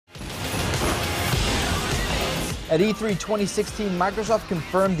At E3 2016, Microsoft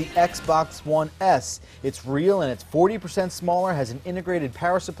confirmed the Xbox One S. It's real and it's 40% smaller, has an integrated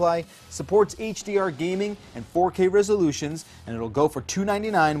power supply, supports HDR gaming and 4K resolutions, and it'll go for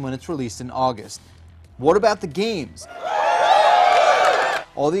 $299 when it's released in August. What about the games?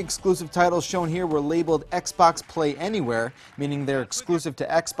 All the exclusive titles shown here were labeled Xbox Play Anywhere, meaning they're exclusive to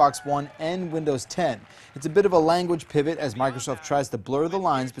Xbox One and Windows 10. It's a bit of a language pivot as Microsoft tries to blur the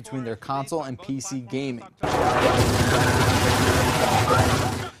lines between their console and PC gaming.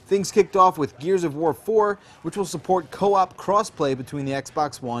 Things kicked off with Gears of War 4, which will support co-op crossplay between the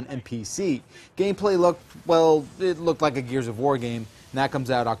Xbox One and PC. Gameplay looked like a Gears of War game, and that comes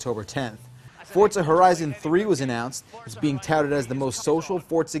out October 10th. Forza Horizon 3 was announced. It's being touted as the most social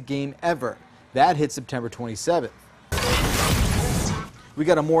Forza game ever. That hit September 27th. We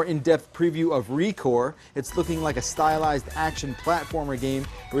got a more in-depth preview of Recore. It's looking like a stylized action platformer game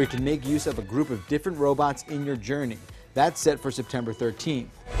where you can make use of a group of different robots in your journey. That's set for September 13th.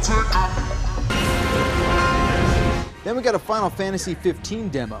 Then we got a Final Fantasy 15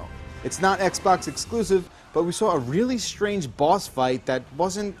 demo. It's not Xbox exclusive, but we saw a really strange boss fight that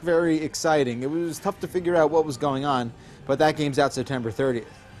wasn't very exciting. It was tough to figure out what was going on, but that game's out September 30th.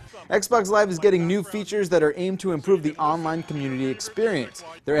 Xbox Live is getting new features that are aimed to improve the online community experience.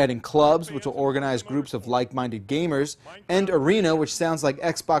 They're adding clubs, which will organize groups of like-minded gamers, and Arena, which sounds like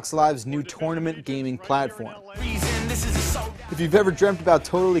Xbox Live's new tournament gaming platform. If you've ever dreamt about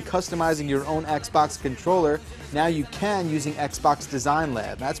totally customizing your own Xbox controller, now you can using Xbox Design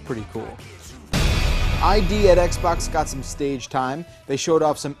Lab. That's pretty cool. ID at Xbox got some stage time. They showed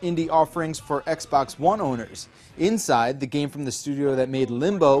off some indie offerings for Xbox One owners. Inside, the game from the studio that made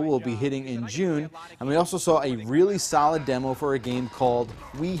Limbo will be hitting in June, and we also saw a really solid demo for a game called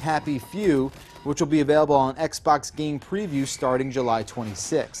We Happy Few, which will be available on Xbox Game Preview starting July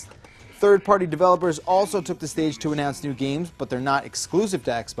 26th. Third-party developers also took the stage to announce new games, but they're not exclusive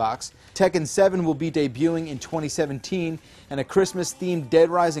to Xbox. Tekken 7 will be debuting in 2017, and a Christmas-themed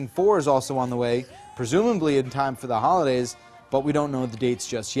Dead Rising 4 is also on the way, presumably in time for the holidays, but we don't know the dates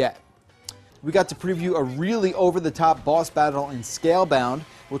just yet. We got to preview a really over-the-top boss battle in Scalebound,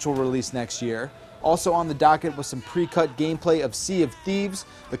 which will release next year. Also on the docket was some pre-cut gameplay of Sea of Thieves,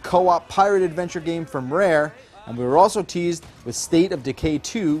 the co-op pirate adventure game from Rare, and we were also teased with State of Decay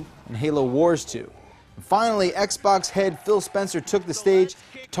 2 and Halo Wars 2. And finally, Xbox head Phil Spencer took the stage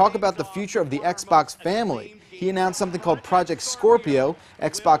to talk about the future of the Xbox family. He announced something called Project Scorpio,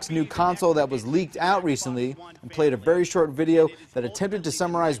 Xbox's new console that was leaked out recently, and played a very short video that attempted to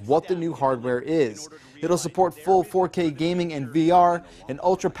summarize what the new hardware is. It'll support full 4K gaming and VR, an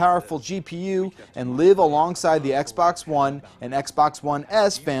ultra-powerful GPU, and live alongside the Xbox One and Xbox One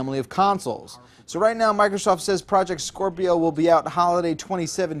S family of consoles. So right now, Microsoft says Project Scorpio will be out holiday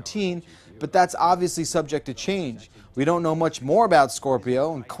 2017, but that's obviously subject to change. We don't know much more about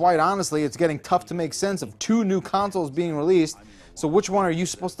Scorpio, and quite honestly, it's getting tough to make sense of two new consoles being released. So which one are you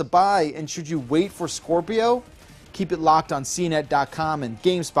supposed to buy, and should you wait for Scorpio? Keep it locked on CNET.com and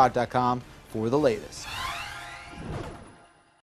GameSpot.com for the latest.